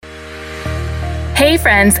Hey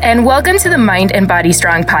friends, and welcome to the Mind and Body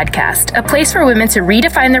Strong podcast, a place for women to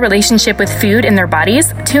redefine their relationship with food and their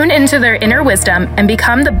bodies, tune into their inner wisdom, and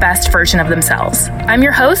become the best version of themselves. I'm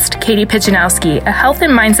your host, Katie Pichanowski, a health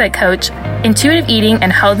and mindset coach, intuitive eating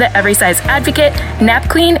and How the Every Size advocate, nap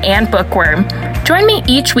queen, and bookworm. Join me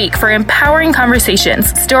each week for empowering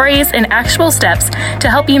conversations, stories, and actual steps to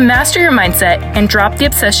help you master your mindset and drop the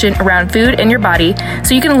obsession around food and your body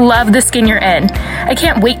so you can love the skin you're in. I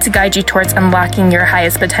can't wait to guide you towards unlocking your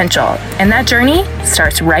highest potential. And that journey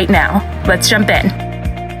starts right now. Let's jump in.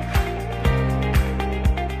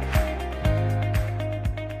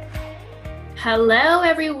 Hello,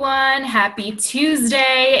 everyone. Happy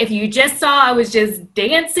Tuesday. If you just saw, I was just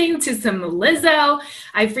dancing to some Lizzo.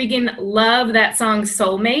 I freaking love that song,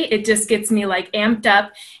 Soulmate. It just gets me like amped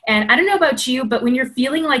up. And I don't know about you, but when you're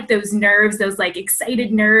feeling like those nerves, those like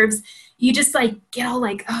excited nerves, you just like get all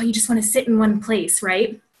like, oh, you just want to sit in one place,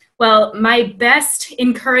 right? Well, my best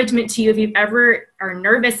encouragement to you, if you ever are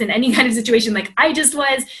nervous in any kind of situation like I just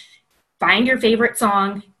was, find your favorite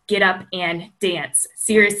song, get up and dance.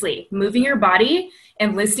 Seriously, moving your body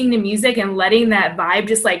and listening to music and letting that vibe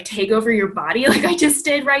just like take over your body like I just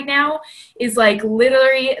did right now is like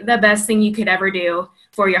literally the best thing you could ever do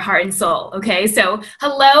for your heart and soul. Okay, so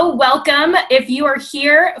hello, welcome. If you are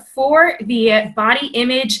here for the Body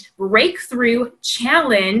Image Breakthrough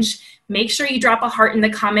Challenge, make sure you drop a heart in the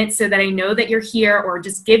comments so that I know that you're here, or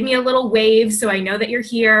just give me a little wave so I know that you're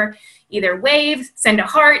here. Either wave, send a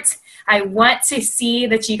heart. I want to see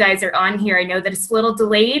that you guys are on here. I know that it's a little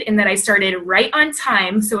delayed and that I started right on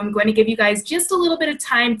time, so I'm going to give you guys just a little bit of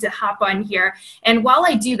time to hop on here. And while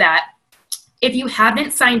I do that, if you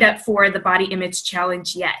haven't signed up for the Body Image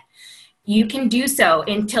Challenge yet, you can do so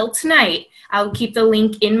until tonight. I'll keep the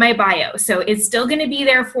link in my bio. So it's still going to be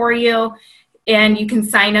there for you, and you can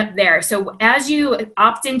sign up there. So as you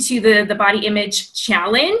opt into the Body Image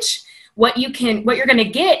Challenge, what you're going to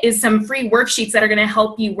get is some free worksheets that are going to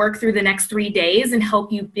help you work through the next 3 days and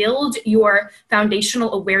help you build your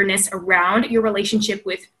foundational awareness around your relationship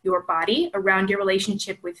with your body, around your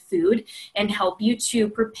relationship with food, and help you to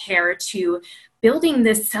prepare to building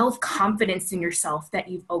this self-confidence in yourself that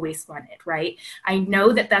you've always wanted, right? I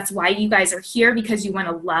know that that's why you guys are here, because you want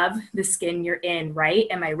to love the skin you're in, right?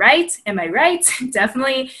 Am I right? Am I right?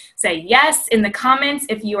 Definitely say yes in the comments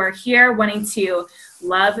if you are here wanting to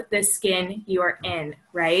love the skin you are in,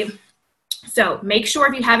 right? So make sure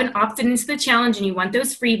if you haven't opted into the challenge and you want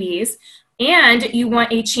those freebies and you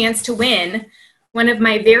want a chance to win one of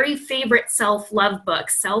my very favorite self-love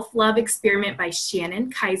books, Self-Love Experiment by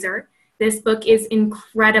Shannon Kaiser. This book is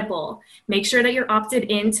incredible. Make sure that you're opted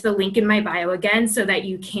into the link in my bio again so that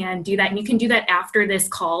you can do that. And you can do that after this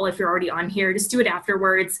call if you're already on here. Just do it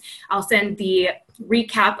afterwards. I'll send the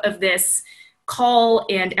recap of this call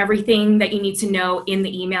and everything that you need to know in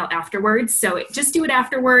the email afterwards. So just do it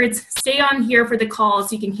afterwards. Stay on here for the call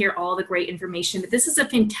so you can hear all the great information. But this is a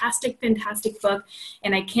fantastic, fantastic book,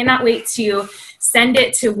 and I cannot wait to send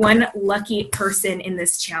it to one lucky person in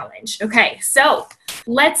this challenge. Okay, so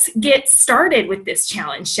let's get started with this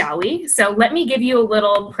challenge, shall we? So let me give you a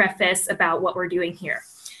little preface about what we're doing here.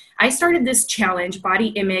 I started this challenge, Body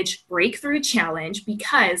Image Breakthrough Challenge,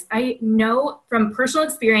 because I know from personal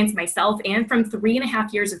experience myself and from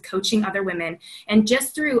 3.5 years of coaching other women, and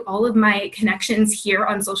just through all of my connections here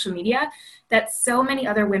on social media, that so many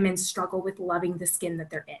other women struggle with loving the skin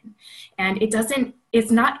that they're in. And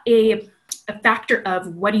it's not a factor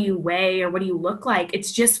of what do you weigh or what do you look like.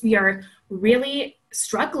 It's just we are really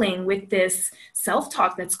struggling with this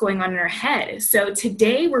self-talk that's going on in our head. So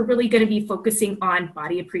today we're really going to be focusing on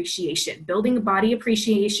body appreciation, building body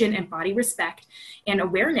appreciation and body respect and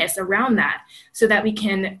awareness around that so that we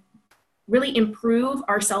can really improve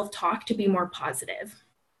our self-talk to be more positive.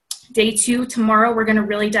 Day 2, tomorrow, we're going to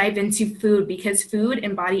really dive into food, because food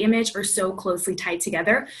and body image are so closely tied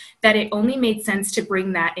together that it only made sense to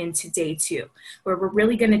bring that into day 2, where we're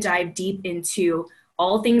really going to dive deep into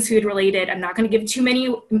all things food related. I'm not going to give too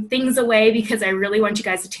many things away because I really want you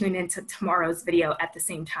guys to tune into tomorrow's video at the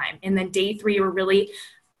same time. And then day 3, we're really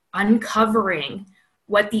uncovering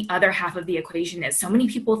what the other half of the equation is. So many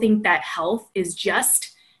people think that health is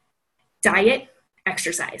just diet,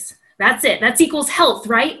 exercise. That's it. That equals health,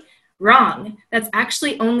 right? Wrong. That's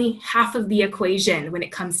actually only half of the equation when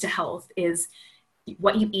it comes to health, is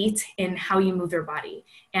what you eat and how you move your body.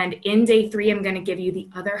 And in day 3, I'm going to give you the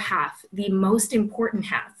other half, the most important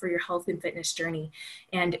half for your health and fitness journey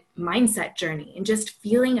and mindset journey and just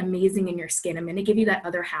feeling amazing in your skin. I'm going to give you that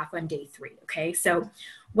other half on day 3. Okay. So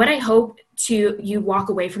what I hope you walk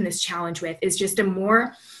away from this challenge with is just a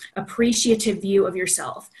more appreciative view of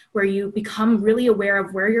yourself, where you become really aware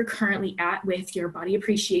of where you're currently at with your body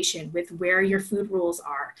appreciation, with where your food rules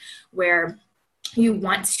are, where you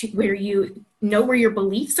know where your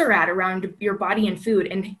beliefs are at around your body and food,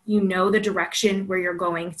 and you know the direction where you're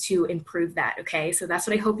going to improve that. Okay. So that's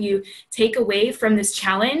what I hope you take away from this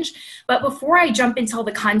challenge. But before I jump into all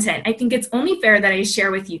the content, I think it's only fair that I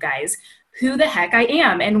share with you guys who the heck I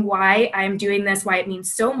am and why I'm doing this, why it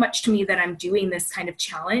means so much to me that I'm doing this kind of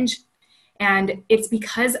challenge. And it's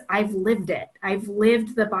because I've lived it. I've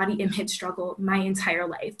lived the body image struggle my entire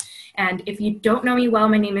life. And if you don't know me well,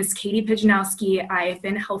 my name is Katie Pijanowski. I've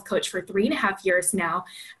been a health coach for 3.5 years now.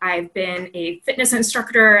 I've been a fitness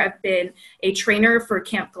instructor. I've been a trainer for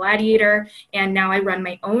Camp Gladiator. And now I run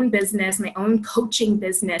my own business, my own coaching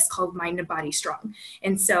business called Mind and Body Strong.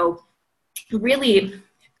 And so really,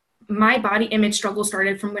 my body image struggle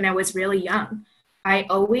started from when I was really young. I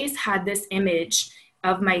always had this image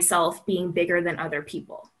of myself being bigger than other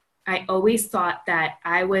people. I always thought that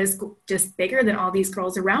I was just bigger than all these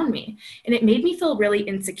girls around me. And it made me feel really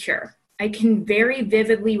insecure. I can very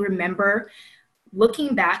vividly remember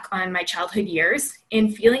looking back on my childhood years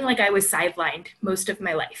and feeling like I was sidelined most of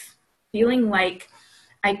my life, feeling like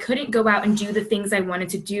I couldn't go out and do the things I wanted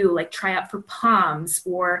to do, like try out for POMs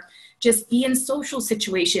or just be in social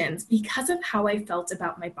situations because of how I felt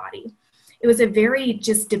about my body. It was a very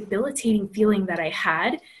just debilitating feeling that I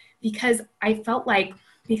had because I felt like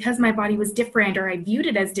because my body was different, or I viewed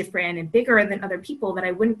it as different and bigger than other people, that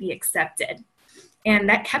I wouldn't be accepted. And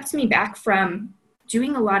that kept me back from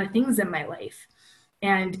doing a lot of things in my life.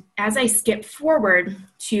 And as I skip forward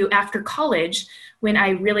to after college, when I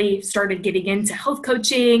really started getting into health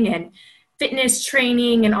coaching and fitness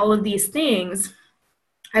training and all of these things,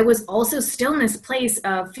 I was also still in this place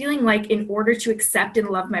of feeling like in order to accept and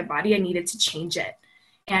love my body, I needed to change it.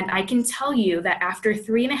 And I can tell you that after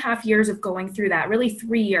 3.5 years of going through that, really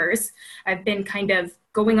 3 years, I've been kind of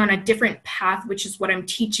going on a different path, which is what I'm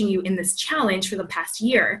teaching you in this challenge for the past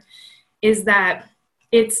year, is that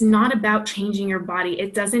it's not about changing your body.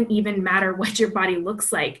 It doesn't even matter what your body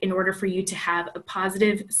looks like in order for you to have a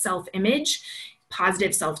positive self-image,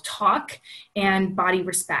 positive self-talk, and body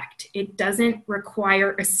respect. It doesn't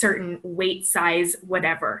require a certain weight size,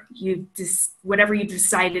 whatever you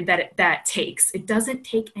decided that takes. It doesn't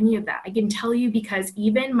take any of that. I can tell you because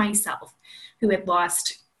even myself, who had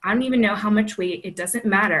lost, I don't even know how much weight, it doesn't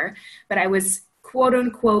matter, but I was quote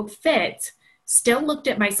unquote fit, still looked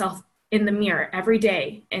at myself in the mirror every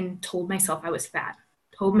day and told myself I was fat,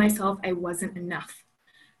 told myself I wasn't enough,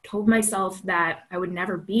 told myself that I would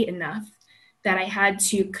never be enough, that I had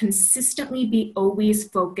to consistently be always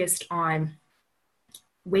focused on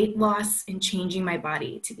weight loss and changing my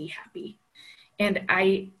body to be happy. And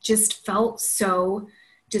I just felt so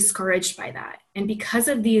discouraged by that. And because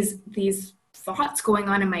of these thoughts going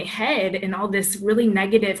on in my head and all this really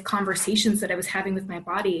negative conversations that I was having with my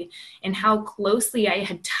body and how closely I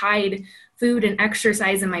had tied food and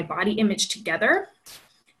exercise and my body image together,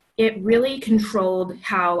 it really controlled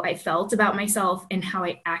how I felt about myself and how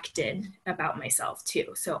I acted about myself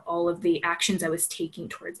too. So all of the actions I was taking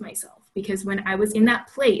towards myself, because when I was in that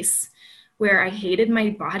place where I hated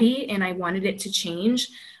my body and I wanted it to change,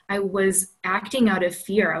 I was acting out of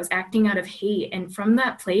fear. I was acting out of hate. And from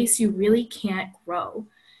that place, you really can't grow.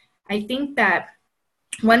 I think that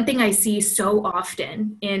one thing I see so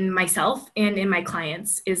often in myself and in my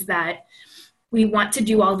clients is that we want to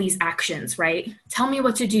do all these actions, right? Tell me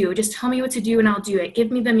what to do. Just tell me what to do and I'll do it.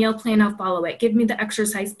 Give me the meal plan, I'll follow it. Give me the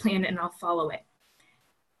exercise plan and I'll follow it.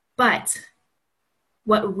 But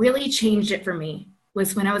what really changed it for me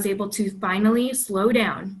was when I was able to finally slow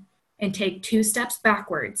down and take 2 steps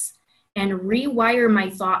backwards and rewire my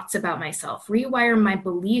thoughts about myself, rewire my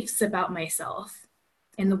beliefs about myself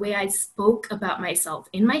and the way I spoke about myself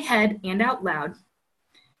in my head and out loud.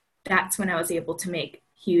 That's when I was able to make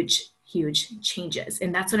huge changes.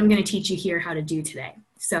 And that's what I'm going to teach you here how to do today.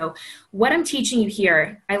 So what I'm teaching you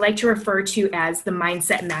here, I like to refer to as the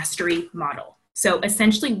mindset mastery model. So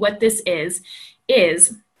essentially what this is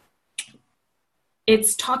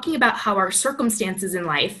it's talking about how our circumstances in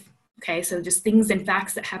life, okay, so just things and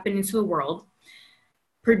facts that happen into the world,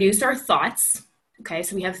 produce our thoughts, okay,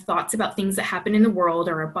 so we have thoughts about things that happen in the world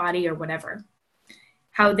or our body or whatever.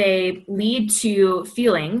 how they lead to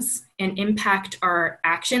feelings and impact our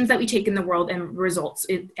actions that we take in the world and results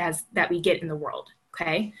as that we get in the world.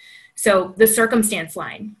 Okay. So the circumstance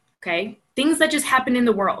line, okay, things that just happen in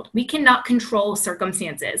the world. We cannot control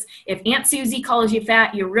circumstances. If Aunt Susie calls you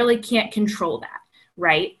fat, you really can't control that,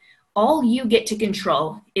 right? All you get to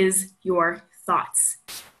control is your thoughts,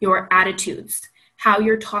 your attitudes, how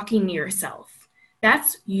you're talking to yourself.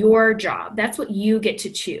 That's your job. That's what you get to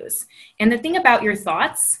choose. And the thing about your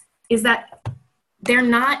thoughts is that they're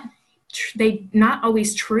not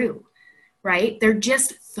always true, right? They're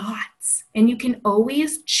just thoughts. And you can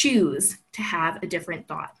always choose to have a different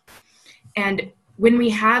thought. And when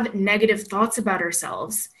we have negative thoughts about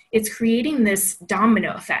ourselves, it's creating this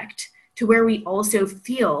domino effect to where we also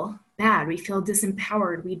feel bad. We feel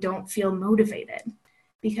disempowered. We don't feel motivated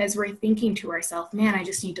because we're thinking to ourselves, man, I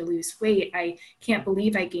just need to lose weight. I can't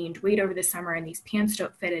believe I gained weight over the summer and these pants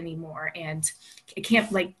don't fit anymore. And I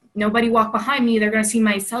can't, like, nobody walk behind me. They're going to see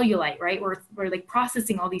my cellulite, right? We're like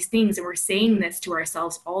processing all these things and we're saying this to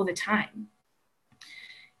ourselves all the time.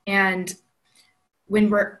 And when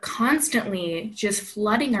we're constantly just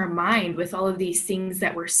flooding our mind with all of these things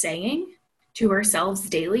that we're saying to ourselves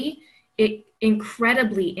daily, it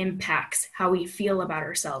incredibly impacts how we feel about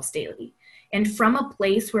ourselves daily. And from a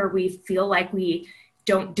place where we feel like we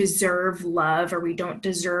don't deserve love or we don't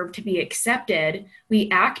deserve to be accepted, we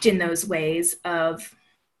act in those ways of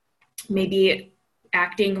maybe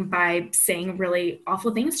acting by saying really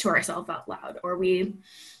awful things to ourselves out loud, or we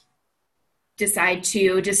decide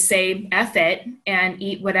to just say F it and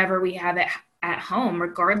eat whatever we have at home,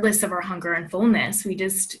 regardless of our hunger and fullness. We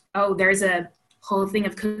just, oh, there's a whole thing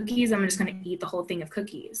of cookies. I'm just going to eat the whole thing of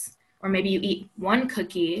cookies. Or maybe you eat one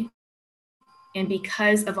cookie, and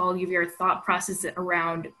because of all of your thought process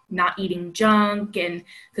around not eating junk and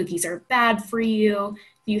cookies are bad for you,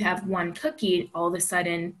 if you have one cookie, all of a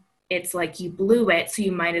sudden it's like you blew it, so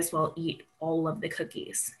you might as well eat all of the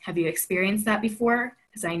cookies. Have you experienced that before?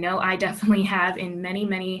 Because I know I definitely have in many,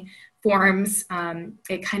 many forms.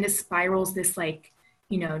 It kind of spirals this, like,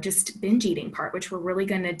 you know, just binge eating part, which we're really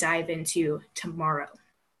going to dive into tomorrow.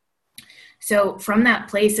 So from that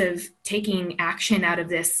place of taking action out of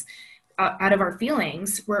this, out of our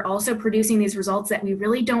feelings, we're also producing these results that we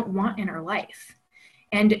really don't want in our life.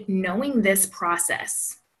 And knowing this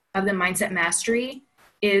process of the mindset mastery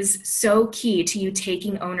is so key to you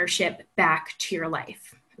taking ownership back to your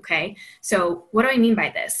life. Okay. So what do I mean by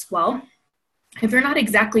this? Well, if you're not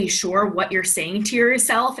exactly sure what you're saying to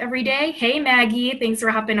yourself every day, hey, Maggie, thanks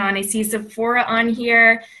for hopping on. I see Sephora on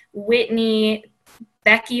here, Whitney,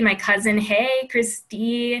 Becky, my cousin. Hey,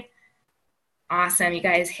 Christy. Awesome, you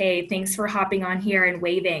guys. Hey, thanks for hopping on here and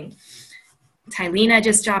waving. Tylena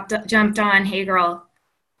just jumped on. Hey, girl.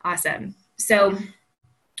 Awesome. So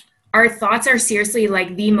our thoughts are seriously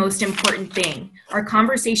like the most important thing. Our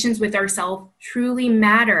conversations with ourselves truly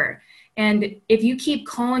matter. And if you keep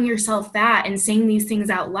calling yourself fat and saying these things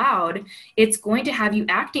out loud, it's going to have you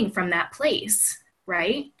acting from that place,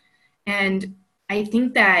 right? And I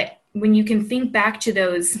think that when you can think back to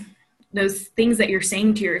those things that you're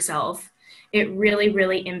saying to yourself, it really,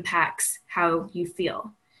 really impacts how you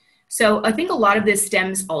feel. So I think a lot of this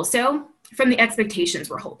stems also from the expectations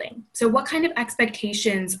we're holding. So what kind of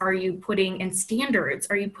expectations are you putting and standards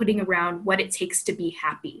are you putting around what it takes to be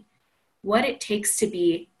happy, what it takes to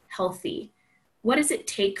be healthy? What does it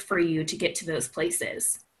take for you to get to those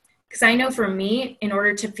places? Because I know for me, in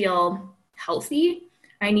order to feel healthy,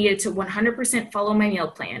 I needed to 100% follow my meal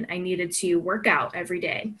plan. I needed to work out every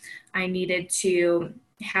day. I needed to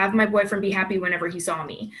have my boyfriend be happy whenever he saw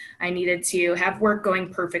me. I needed to have work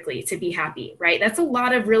going perfectly to be happy, right? That's a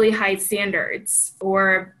lot of really high standards,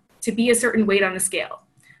 or to be a certain weight on the scale,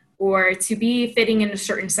 or to be fitting in a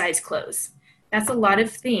certain size clothes. That's a lot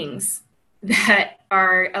of things that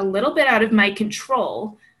are a little bit out of my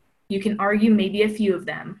control. You can argue maybe a few of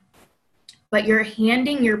them, but you're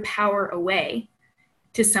handing your power away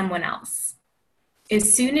to someone else.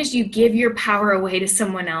 As soon as you give your power away to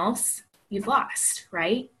someone else, you've lost,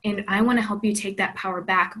 right? And I want to help you take that power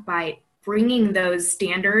back by bringing those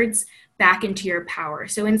standards back into your power.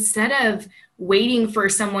 So instead of waiting for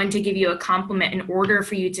someone to give you a compliment in order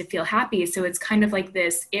for you to feel happy, so it's kind of like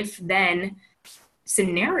this if-then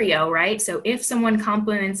scenario, right? So if someone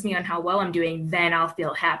compliments me on how well I'm doing, then I'll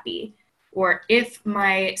feel happy. Or if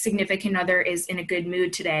my significant other is in a good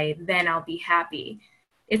mood today, then I'll be happy.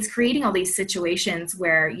 It's creating all these situations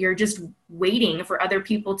where you're just waiting for other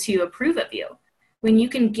people to approve of you when you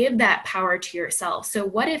can give that power to yourself. So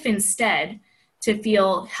what if instead, to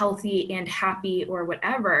feel healthy and happy or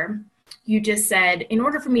whatever, you just said, in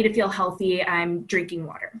order for me to feel healthy, I'm drinking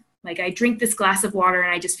water. Like I drink this glass of water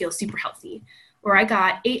and I just feel super healthy. Or I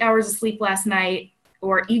got 8 hours of sleep last night,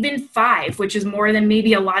 or even 5, which is more than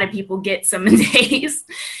maybe a lot of people get some days,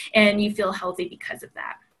 and you feel healthy because of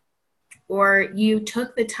that. Or you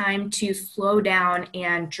took the time to slow down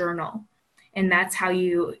and journal, and that's how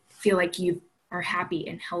you feel like you are happy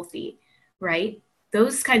and healthy, right?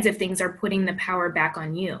 Those kinds of things are putting the power back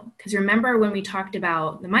on you. Because remember when we talked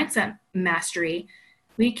about the mindset mastery,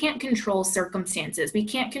 we can't control circumstances. We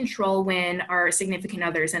can't control when our significant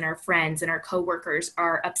others and our friends and our coworkers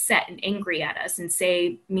are upset and angry at us and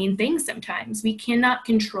say mean things sometimes. We cannot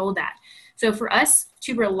control that. So for us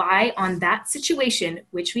to rely on that situation,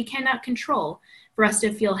 which we cannot control, for us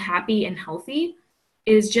to feel happy and healthy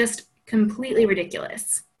is just completely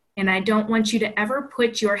ridiculous. And I don't want you to ever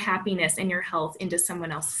put your happiness and your health into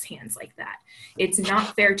someone else's hands like that. It's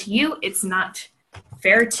not fair to you. It's not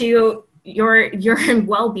fair to your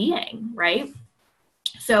well-being, right?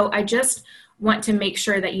 So I just want to make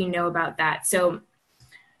sure that you know about that. So,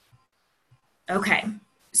 okay.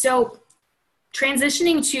 So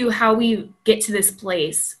transitioning to how we get to this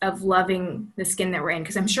place of loving the skin that we're in,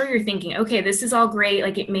 because I'm sure you're thinking, okay, this is all great.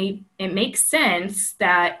 Like it makes sense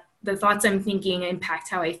that the thoughts I'm thinking impact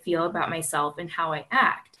how I feel about myself and how I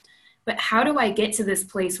act. But how do I get to this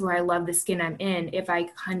place where I love the skin I'm in if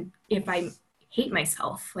I hate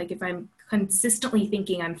myself? Like if I'm consistently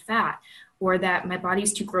thinking I'm fat, or that my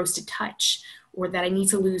body's too gross to touch, or that I need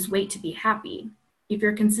to lose weight to be happy. If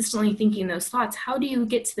you're consistently thinking those thoughts, how do you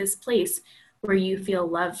get to this place where you feel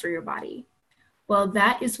love for your body? Well,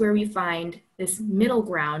 that is where we find this middle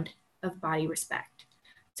ground of body respect.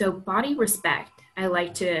 So body respect, I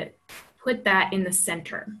like to put that in the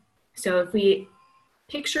center. So if we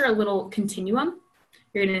picture a little continuum,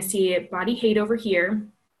 you're going to see body hate over here,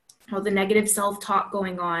 all the negative self-talk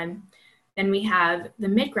going on. Then we have the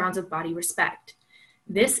mid-grounds of body respect.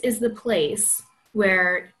 This is the place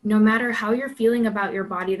where no matter how you're feeling about your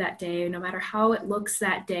body that day, no matter how it looks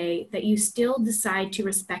that day, that you still decide to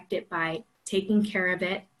respect it by taking care of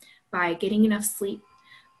it, by getting enough sleep,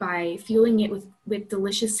 by fueling it with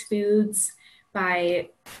delicious foods, by,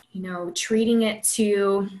 treating it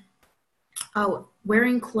to,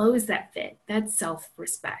 wearing clothes that fit. That's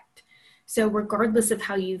self-respect. So regardless of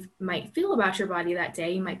how you might feel about your body that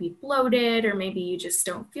day, you might be bloated, or maybe you just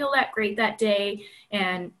don't feel that great that day,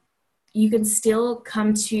 and you can still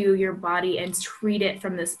come to your body and treat it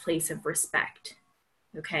from this place of respect.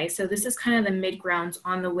 Okay, so this is kind of the mid-grounds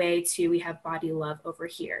on the way to, we have body love over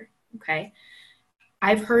here, okay?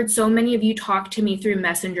 I've heard so many of you talk to me through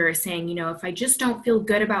Messenger saying, if I just don't feel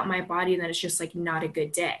good about my body, then it's just like not a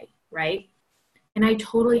good day, right? And I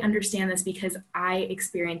totally understand this because I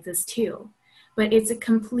experience this too. But it's a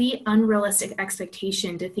complete unrealistic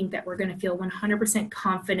expectation to think that we're going to feel 100%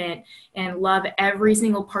 confident and love every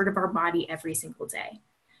single part of our body every single day.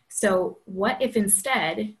 So what if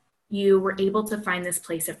instead you were able to find this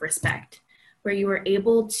place of respect where you were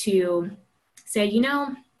able to say,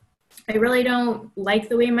 I really don't like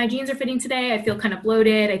the way my jeans are fitting today. I feel kind of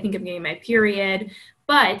bloated. I think I'm getting my period,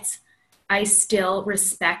 but I still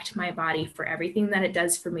respect my body for everything that it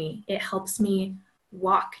does for me. It helps me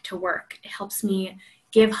walk to work. It helps me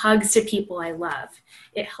give hugs to people I love.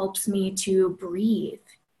 It helps me to breathe.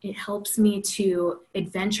 It helps me to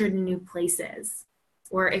adventure to new places.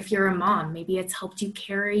 Or if you're a mom, maybe it's helped you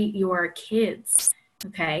carry your kids.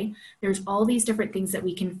 Okay, there's all these different things that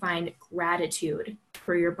we can find gratitude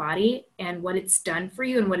for your body and what it's done for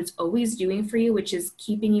you and what it's always doing for you, which is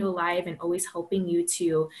keeping you alive and always helping you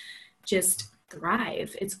to just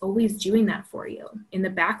thrive. It's always doing that for you in the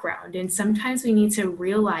background. And sometimes we need to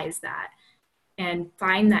realize that and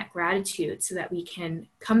find that gratitude so that we can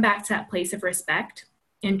come back to that place of respect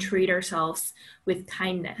and treat ourselves with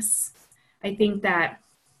kindness. I think that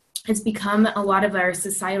it's become a lot of our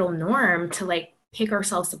societal norm to pick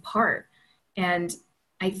ourselves apart. And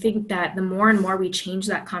I think that the more and more we change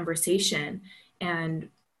that conversation and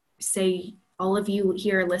say, all of you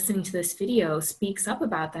here listening to this video speaks up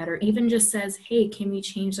about that, or even just says, hey, can we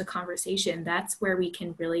change the conversation? That's where we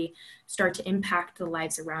can really start to impact the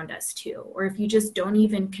lives around us too. Or if you just don't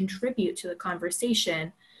even contribute to the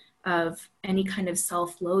conversation of any kind of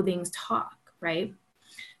self-loathing talk, right?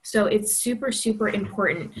 So it's super, super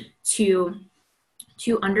important to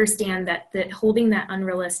understand that holding that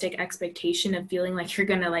unrealistic expectation of feeling like you're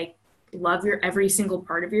going to love your every single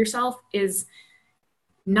part of yourself is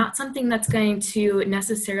not something that's going to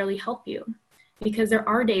necessarily help you, because there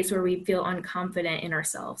are days where we feel unconfident in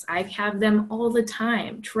ourselves. I have them all the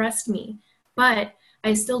time, trust me, but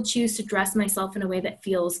I still choose to dress myself in a way that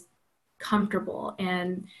feels comfortable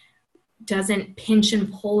and doesn't pinch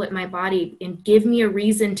and pull at my body and give me a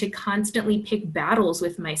reason to constantly pick battles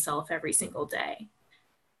with myself every single day.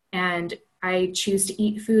 And I choose to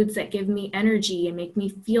eat foods that give me energy and make me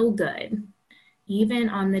feel good, even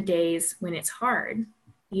on the days when it's hard,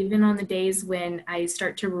 even on the days when I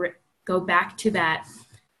start to go back to that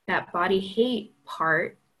body hate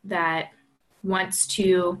part that wants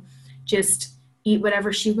to just eat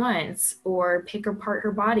whatever she wants or pick apart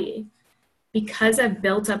her body. Because I've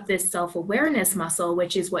built up this self-awareness muscle,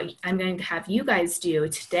 which is what I'm going to have you guys do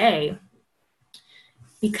today,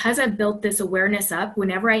 because I've built this awareness up,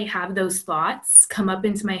 whenever I have those thoughts come up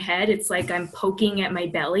into my head, it's like I'm poking at my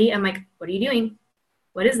belly. I'm like, what are you doing?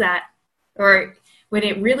 What is that? Or when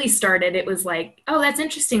it really started, it was like, oh, that's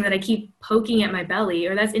interesting that I keep poking at my belly,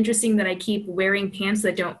 or that's interesting that I keep wearing pants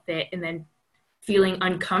that don't fit and then feeling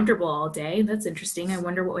uncomfortable all day. That's interesting. I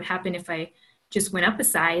wonder what would happen if I just went up a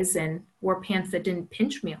size and wore pants that didn't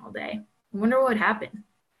pinch me all day. I wonder what would happen.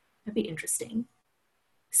 That'd be interesting.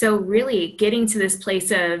 So really getting to this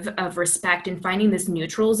place of respect and finding this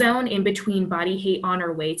neutral zone in between body hate on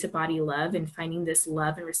our way to body love, and finding this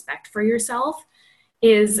love and respect for yourself,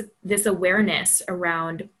 is this awareness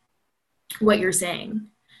around what you're saying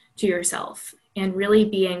to yourself, and really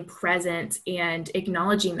being present and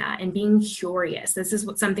acknowledging that and being curious. This is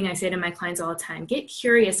something I say to my clients all the time. Get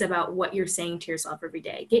curious about what you're saying to yourself every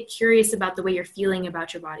day. Get curious about the way you're feeling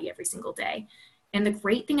about your body every single day. And the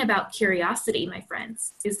great thing about curiosity, my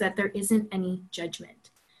friends, is that there isn't any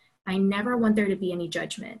judgment. I never want there to be any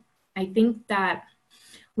judgment. I think that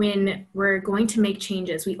when we're going to make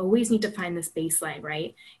changes, we always need to find this baseline,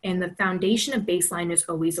 right? And the foundation of baseline is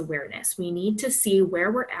always awareness. We need to see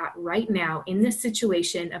where we're at right now in this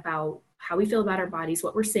situation about how we feel about our bodies,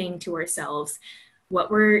 what we're saying to ourselves, what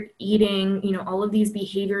we're eating, you know, all of these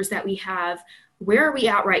behaviors that we have. Where are we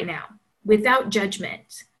at right now without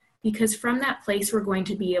judgment? Because from that place, we're going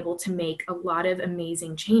to be able to make a lot of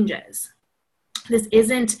amazing changes. This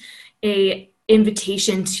isn't an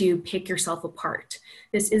invitation to pick yourself apart.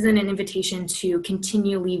 This isn't an invitation to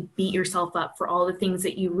continually beat yourself up for all the things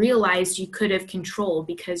that you realized you could have controlled,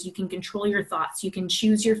 because you can control your thoughts, you can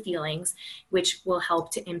choose your feelings, which will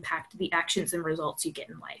help to impact the actions and results you get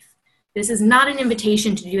in life. This is not an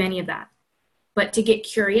invitation to do any of that, but to get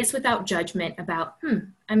curious without judgment about,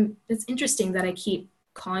 it's interesting that I keep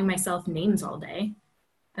calling myself names all day.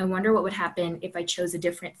 I wonder what would happen if I chose a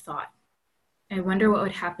different thought. I wonder what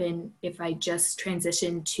would happen if I just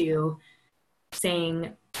transitioned to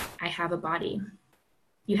saying, I have a body.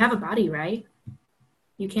 You have a body, right?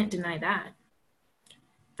 You can't deny that.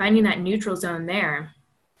 Finding that neutral zone there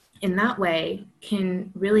in that way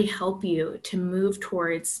can really help you to move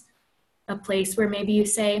towards a place where maybe you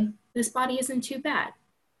say, this body isn't too bad.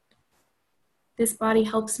 This body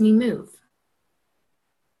helps me move.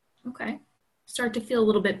 Okay. Start to feel a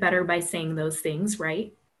little bit better by saying those things,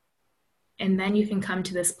 right? And then you can come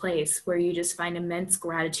to this place where you just find immense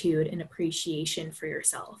gratitude and appreciation for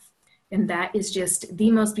yourself. And that is just the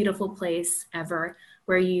most beautiful place ever,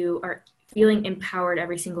 where you are feeling empowered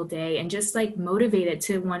every single day and just like motivated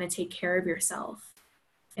to want to take care of yourself.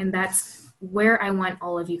 And that's where I want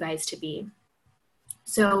all of you guys to be.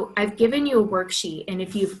 So I've given you a worksheet, and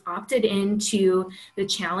if you've opted into the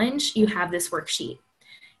challenge, you have this worksheet.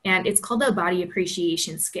 And it's called the Body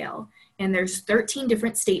Appreciation Scale. And there's 13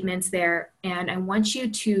 different statements there. And I want you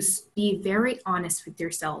to be very honest with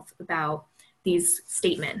yourself about these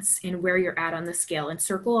statements and where you're at on the scale, and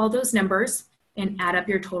circle all those numbers and add up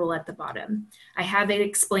your total at the bottom. I have it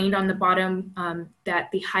explained on the bottom that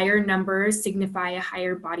the higher numbers signify a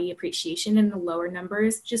higher body appreciation, and the lower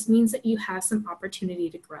numbers just means that you have some opportunity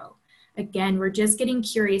to grow. Again, we're just getting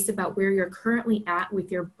curious about where you're currently at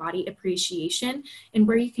with your body appreciation and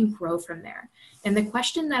where you can grow from there. And the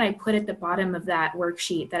question that I put at the bottom of that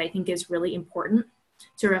worksheet that I think is really important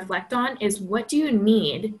to reflect on is, what do you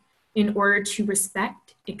need in order to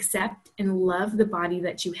respect, accept, and love the body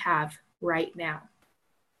that you have right now?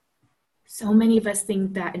 So many of us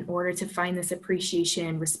think that in order to find this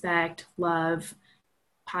appreciation, respect, love,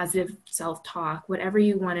 positive self-talk, whatever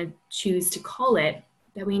you want to choose to call it,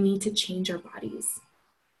 that we need to change our bodies.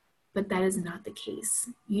 But that is not the case.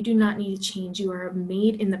 You do not need to change. You are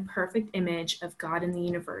made in the perfect image of God in the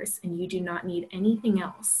universe, and you do not need anything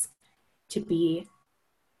else to be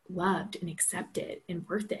loved and accepted and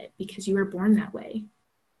worth it, because you were born that way.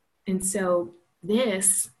 And so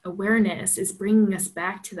this awareness is bringing us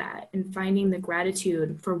back to that and finding the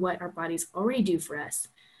gratitude for what our bodies already do for us,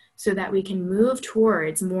 so that we can move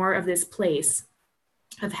towards more of this place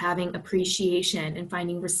of having appreciation and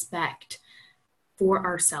finding respect for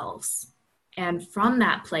ourselves. And from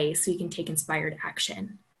that place, we can take inspired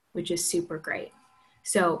action. which is super great.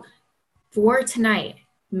 So for tonight,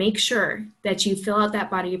 make sure that you fill out that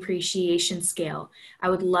body appreciation scale. I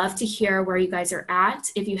would love to hear where you guys are at.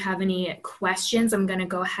 If you have any questions, I'm going to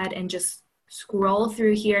go ahead and just scroll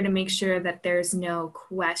through here to make sure that there's no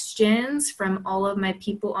questions from all of my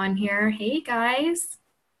people on here. Hey guys.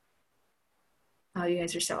 Oh, you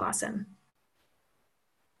guys are so awesome.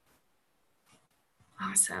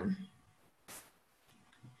 Awesome.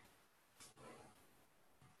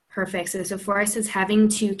 Perfect. So Sephora says, having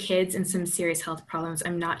 2 kids and some serious health problems,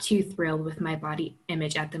 I'm not too thrilled with my body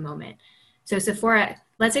image at the moment. So Sephora,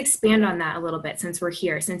 let's expand on that a little bit since we're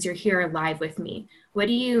here, since you're here live with me. What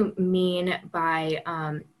do you mean by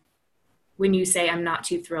when you say I'm not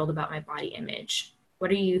too thrilled about my body image?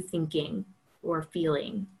 What are you thinking or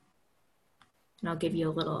feeling? And I'll give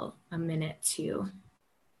you a minute to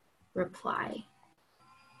reply.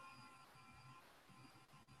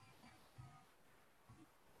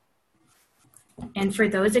 And for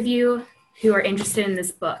those of you who are interested in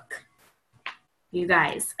this book, you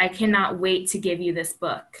guys, I cannot wait to give you this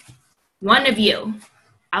book. One of you,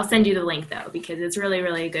 I'll send you the link though, because it's really,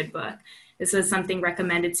 really a good book. This was something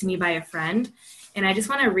recommended to me by a friend. And I just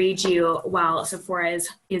want to read you while Sephora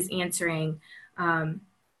is answering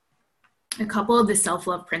a couple of the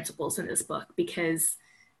self-love principles in this book, because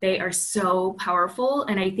they are so powerful.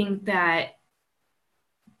 And I think that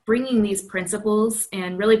bringing these principles,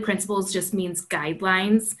 and really principles just means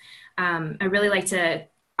guidelines. I really like to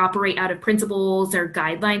operate out of principles or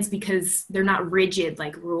guidelines because they're not rigid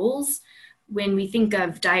like rules. When we think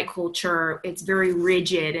of diet culture, it's very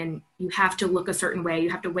rigid and you have to look a certain way, you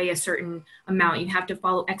have to weigh a certain amount, you have to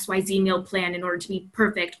follow XYZ meal plan in order to be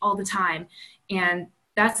perfect all the time. And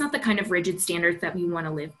that's not the kind of rigid standards that we want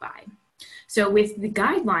to live by. So with the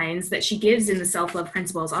guidelines that she gives in the self-love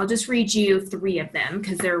principles, I'll just read you 3 of them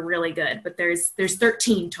because they're really good, but there's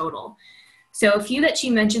 13 total. So a few that she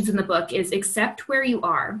mentions in the book is accept where you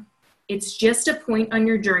are. It's just a point on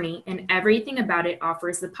your journey and everything about it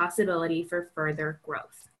offers the possibility for further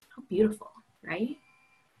growth. How beautiful, right?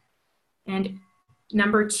 And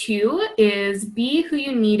number 2 is be who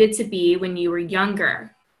you needed to be when you were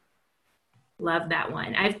younger. Love that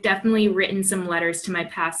one. I've definitely written some letters to my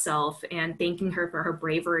past self and thanking her for her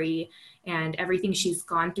bravery and everything she's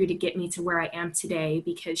gone through to get me to where I am today,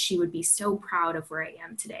 because she would be so proud of where I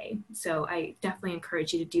am today. So I definitely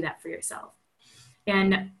encourage you to do that for yourself.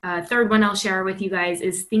 And third one I'll share with you guys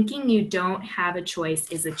is thinking you don't have a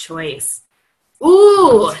choice is a choice.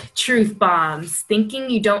 Ooh, truth bombs.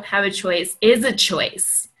 Thinking you don't have a choice is a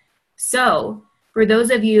choice. So for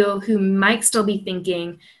those of you who might still be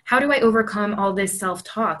thinking, how do I overcome all this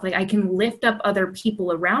self-talk? Like I can lift up other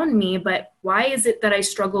people around me, but why is it that I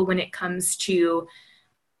struggle when it comes to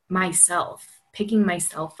myself, picking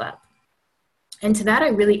myself up? And to that, I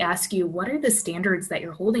really ask you, what are the standards that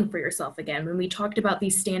you're holding for yourself again? When we talked about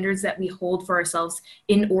these standards that we hold for ourselves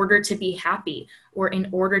in order to be happy or in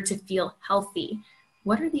order to feel healthy,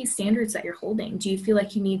 what are these standards that you're holding? Do you feel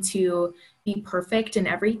like you need to be perfect in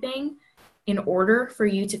everything in order for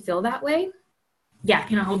you to feel that way? Yeah,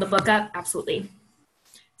 can I hold the book up? Absolutely.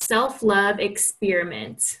 Self-love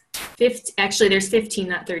experiment. Actually, there's 15,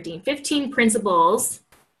 not 13. 15 principles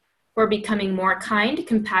for becoming more kind,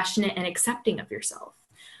 compassionate, and accepting of yourself.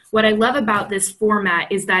 What I love about this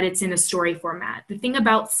format is that it's in a story format. The thing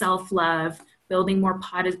about self-love, building more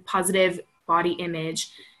positive body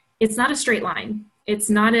image, it's not a straight line. It's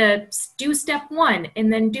not a do step 1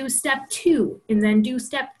 and then do step 2 and then do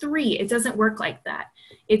step 3. It doesn't work like that.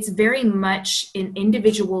 It's very much an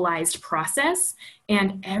individualized process,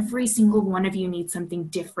 and every single one of you needs something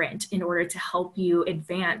different in order to help you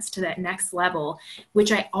advance to that next level,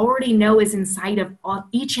 which I already know is inside of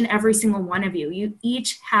each and every single one of you. You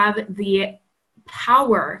each have the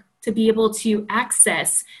power to be able to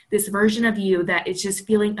access this version of you that is just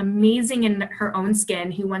feeling amazing in her own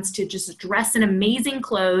skin, who wants to just dress in amazing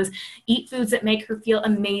clothes, eat foods that make her feel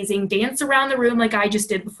amazing, dance around the room like I just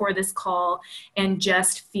did before this call, and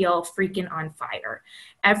just feel freaking on fire.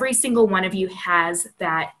 Every single one of you has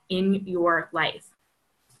that in your life.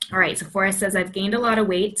 All right, so Sephora says, I've gained a lot of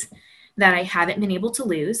weight that I haven't been able to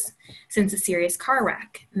lose since a serious car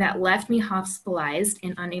wreck that left me hospitalized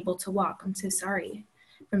and unable to walk. I'm so sorry.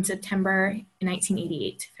 From September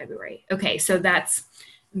 1988 to February. Okay, so that's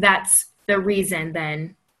the reason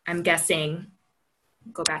then, I'm guessing,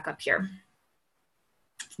 go back up here,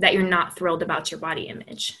 that you're not thrilled about your body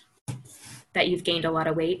image, that you've gained a lot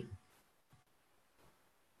of weight.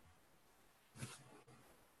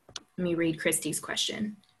 Let me read Christy's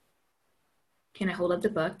question. Can I hold up the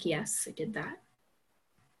book? Yes, I did that.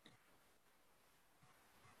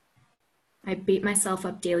 I beat myself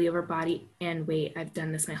up daily over body and weight. I've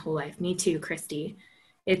done this my whole life. Me too, Christy.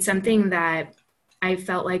 It's something that I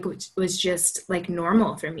felt like was just like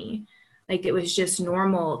normal for me. Like it was just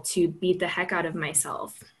normal to beat the heck out of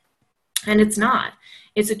myself. And it's not.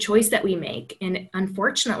 It's a choice that we make. And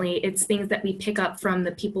unfortunately, it's things that we pick up from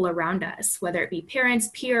the people around us, whether it be parents,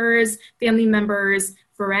 peers, family members,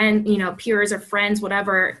 peers or friends,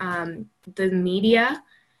 whatever, the media,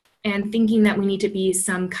 and thinking that we need to be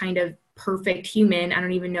some kind of perfect human. I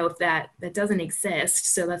don't even know if that doesn't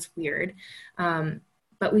exist. So that's weird.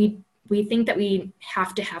 But we think that we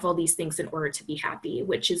have to have all these things in order to be happy,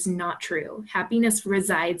 which is not true. Happiness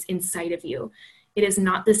resides inside of you. It is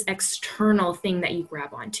not this external thing that you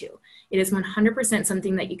grab onto. It is 100%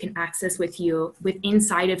 something that you can access with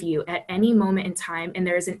inside of you at any moment in time. And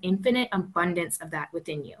there is an infinite abundance of that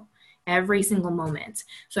within you every single moment.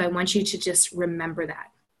 So I want you to just remember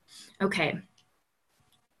that. Okay.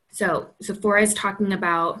 So Sephora is talking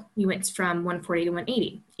about, you went from 140 to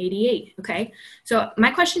 180, 88. Okay. So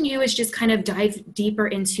my question to you is just kind of dive deeper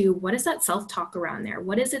into what is that self-talk around there?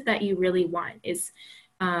 What is it that you really want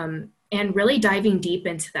and really diving deep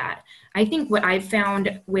into that. I think what I've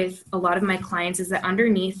found with a lot of my clients is that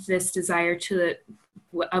underneath this desire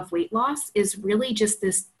of weight loss is really just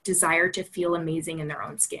this desire to feel amazing in their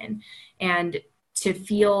own skin and to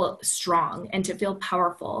feel strong and to feel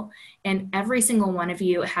powerful. And every single one of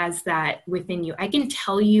you has that within you. I can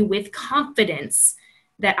tell you with confidence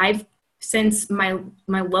that since my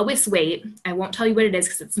lowest weight, I won't tell you what it is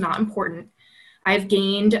because it's not important. I've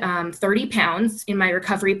gained 30 pounds in my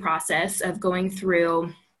recovery process of going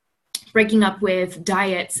through breaking up with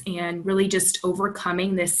diets and really just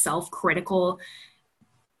overcoming this self-critical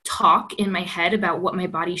talk in my head about what my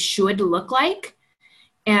body should look like.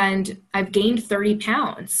 And I've gained 30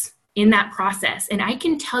 pounds in that process. And I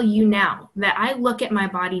can tell you now that I look at my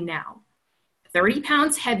body now, 30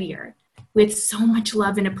 pounds heavier, with so much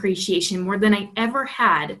love and appreciation, more than I ever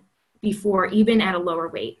had before, even at a lower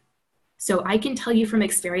weight. So I can tell you from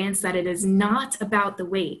experience that it is not about the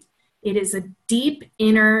weight. It is a deep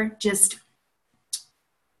inner just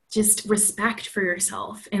respect for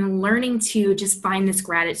yourself and learning to just find this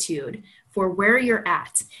gratitude for where you're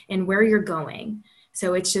at and where you're going.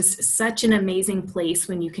 So it's just such an amazing place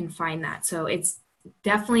when you can find that. So it's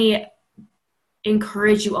definitely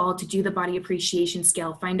encourage you all to do the body appreciation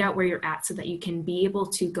scale, find out where you're at so that you can be able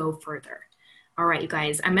to go further. All right, you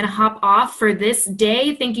guys, I'm going to hop off for this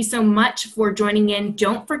day. Thank you so much for joining in.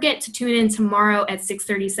 Don't forget to tune in tomorrow at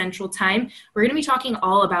 6:30 Central Time. We're going to be talking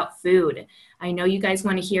all about food. I know you guys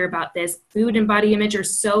want to hear about this. Food and body image are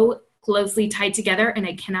so closely tied together, and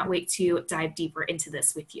I cannot wait to dive deeper into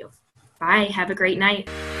this with you. Bye. Have a great night.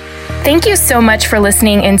 Thank you so much for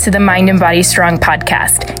listening into the Mind and Body Strong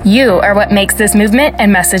podcast. You are what makes this movement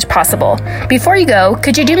and message possible. Before you go,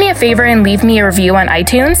 could you do me a favor and leave me a review on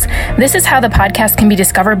iTunes? This is how the podcast can be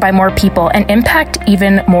discovered by more people and impact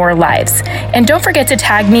even more lives. And don't forget to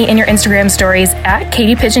tag me in your Instagram stories at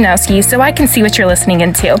Katie Pijanowski so I can see what you're listening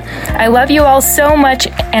into. I love you all so much,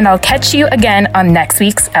 and I'll catch you again on next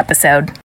week's episode.